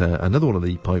got another one of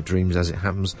the Pipe Dreams as it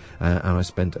happens, and I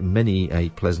spent many a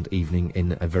pleasant evening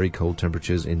in very cold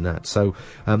temperatures in that. So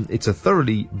it's a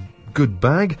thoroughly good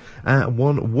bag,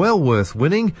 one well worth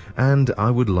winning, and I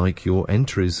would like your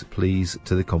entries, please,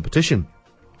 to the competition.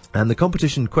 And the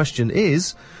competition question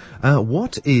is,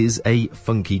 what is a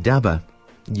funky dabber?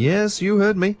 Yes, you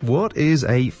heard me. What is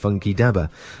a funky dabber?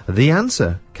 The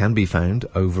answer can be found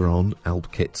over on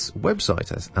AlpKit's website.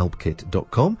 That's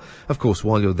alpkit.com. Of course,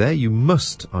 while you're there, you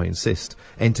must, I insist,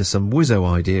 enter some Wizzo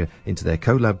idea into their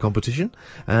collab competition.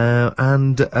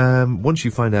 And once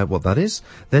you find out what that is,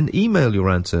 then email your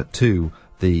answer to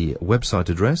the website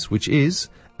address, which is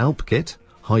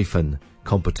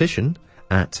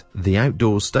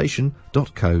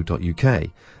alpkit-competition@theoutdoorstation.co.uk.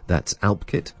 That's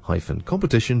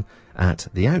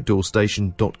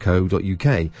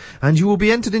alpkit-competition@theoutdoorstation.co.uk. And you will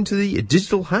be entered into the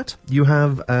digital hat. You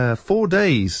have 4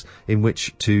 days in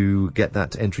which to get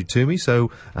that entry to me.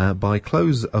 So by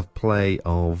close of play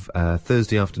of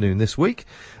Thursday afternoon this week,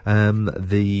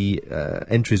 the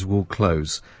entries will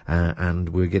close. And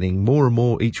we're getting more and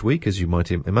more each week, as you might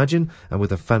imagine, and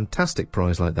with a fantastic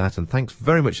prize like that. And thanks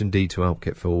very much indeed to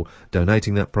AlpKit for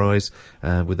donating that prize.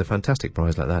 With a fantastic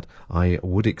prize like that, I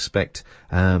would expect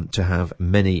to have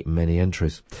many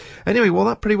entries. Anyway, well,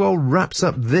 that pretty well wraps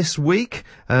up this week.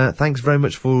 Thanks very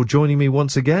much for joining me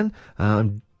once again.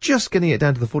 I'm just getting it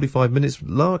down to the 45 minutes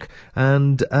mark,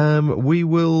 and we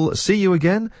will see you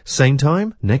again, same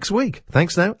time next week.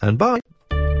 Thanks now, and bye.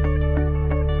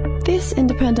 This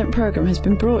independent programme has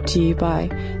been brought to you by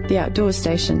The Outdoors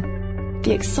Station,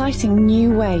 the exciting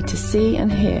new way to see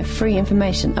and hear free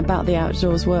information about the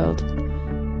outdoors world.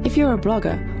 If you're a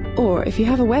blogger, or if you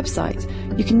have a website,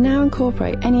 you can now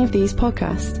incorporate any of these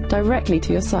podcasts directly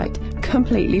to your site,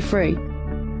 completely free.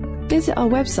 Visit our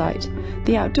website,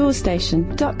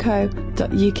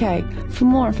 theoutdoorstation.co.uk, for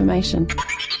more information.